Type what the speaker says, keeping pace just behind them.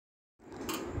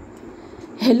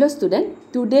Hello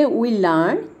student, today we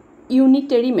learn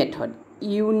unitary method.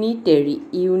 Unitary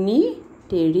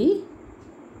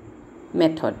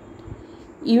method.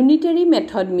 Unitary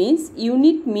method means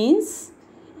unit means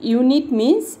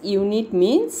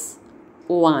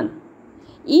 1.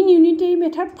 In unitary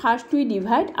method, first we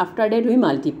divide, after that we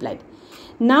multiply.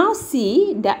 Now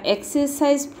see the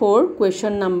exercise for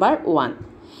question number 1.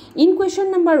 In question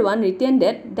number 1 written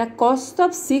that the cost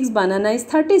of 6 banana is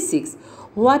 36.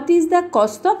 What is the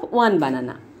cost of 1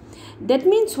 banana? That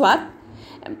means what?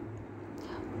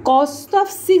 Cost of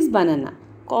 6 banana.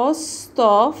 Cost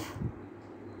of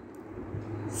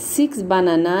 6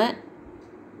 banana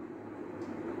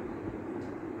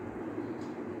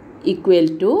equal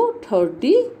to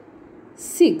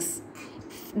 36.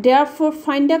 Therefore,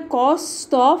 find the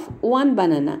cost of 1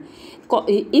 banana.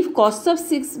 If cost of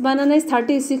 6 banana is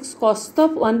 36, cost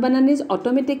of 1 banana is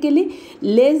automatically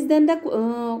less than the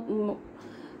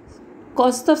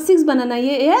cost of 6 banana.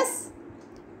 Yes?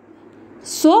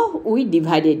 So, we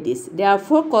divided this.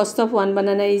 Therefore, cost of 1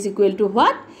 banana is equal to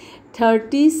what?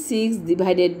 36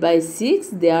 divided by 6.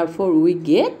 Therefore, we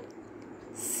get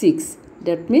 6.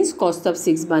 That means cost of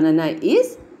 6 banana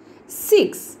is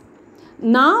 6.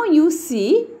 Now, you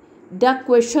see the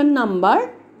question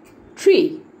number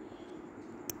 3.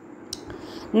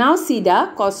 Now, see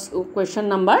the question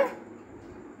number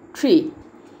 3.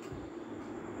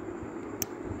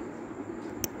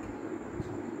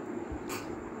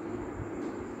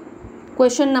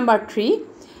 Question number 3.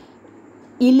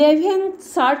 11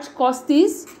 search cost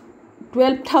is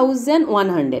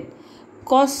 12,100.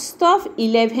 Cost of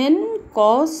 11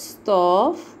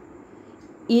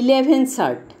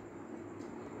 search.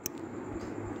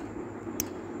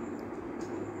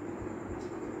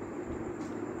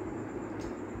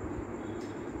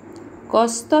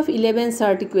 Cost of 11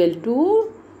 search equal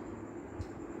to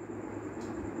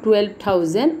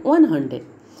 12,100.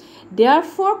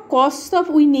 Therefore, cost of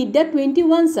we need the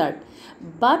 21 search,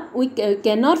 but we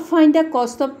cannot find the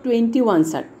cost of 21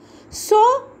 search.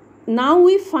 So now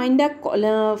we find out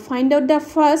the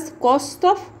first cost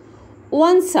of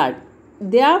 1 search.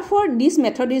 Therefore, this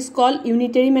method is called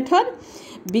unitary method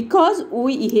because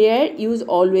we here use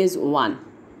always 1.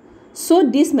 So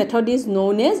this method is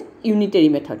known as unitary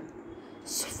method.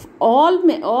 So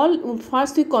all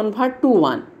first we convert to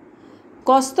 1.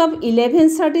 Cost of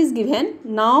 11 search is given.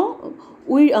 Now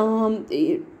we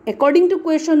according to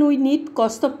question we need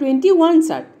cost of 21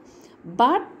 search,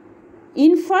 but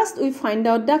in first we find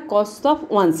out the cost of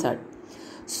 1 search.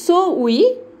 So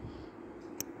we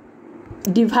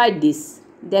divide this.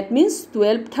 That means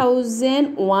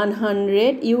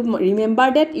 12,100. You remember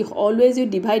that you always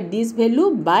divide this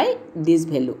value by this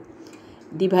value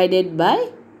divided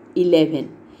by 11.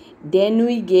 Then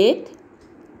we get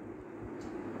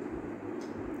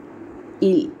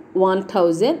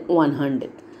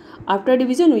 1,100. After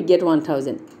division we get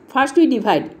 1,000. First we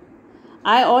divide.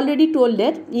 I already told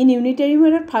that in unitary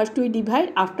method first we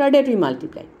divide, after that we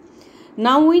multiply.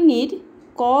 Now we need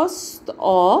cost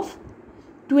of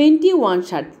 21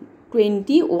 search.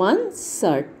 21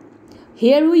 search.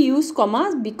 Here we use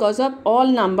commas because of all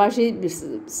numbers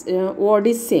word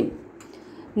is same.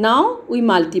 Now we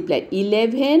multiply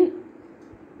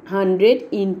 1100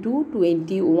 into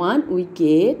 21, we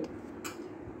get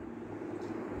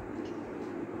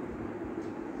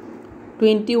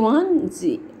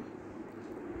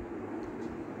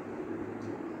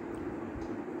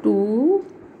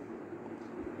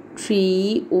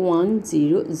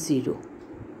 23100,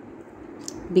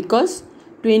 because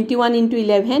 21 into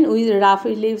 11 we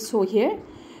roughly so here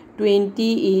 1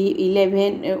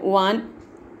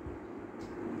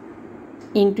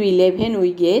 into 11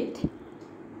 we get,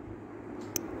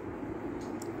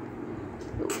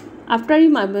 after we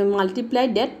multiply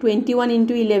that 21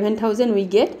 into 11,000 we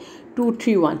get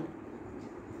 231.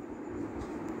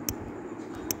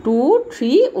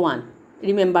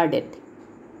 Remember that.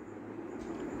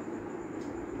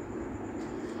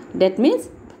 That means,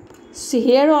 see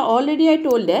here already I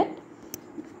told that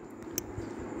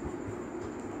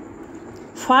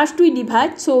first we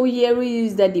divide, so here we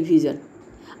use the division.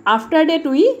 After that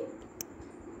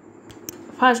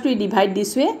first we divide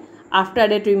this way, after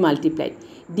that we multiply.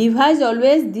 Divide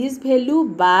always this value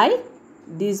by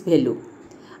this value.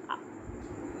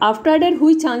 After that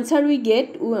which answer we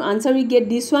get?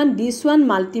 This one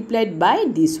multiplied by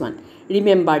this one.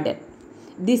 Remember that.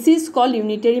 This is called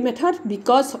unitary method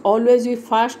because always we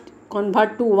first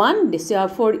convert to 1.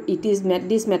 Therefore, this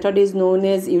method is known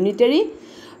as unitary.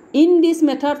 In this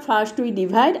method, first we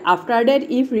divide. After that,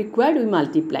 if required, we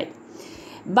multiply.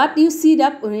 But you see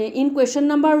that in question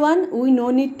number 1, we no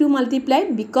need to multiply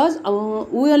because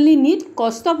we only need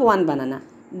cost of one banana.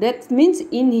 That means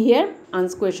in here,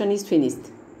 answer question is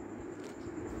finished.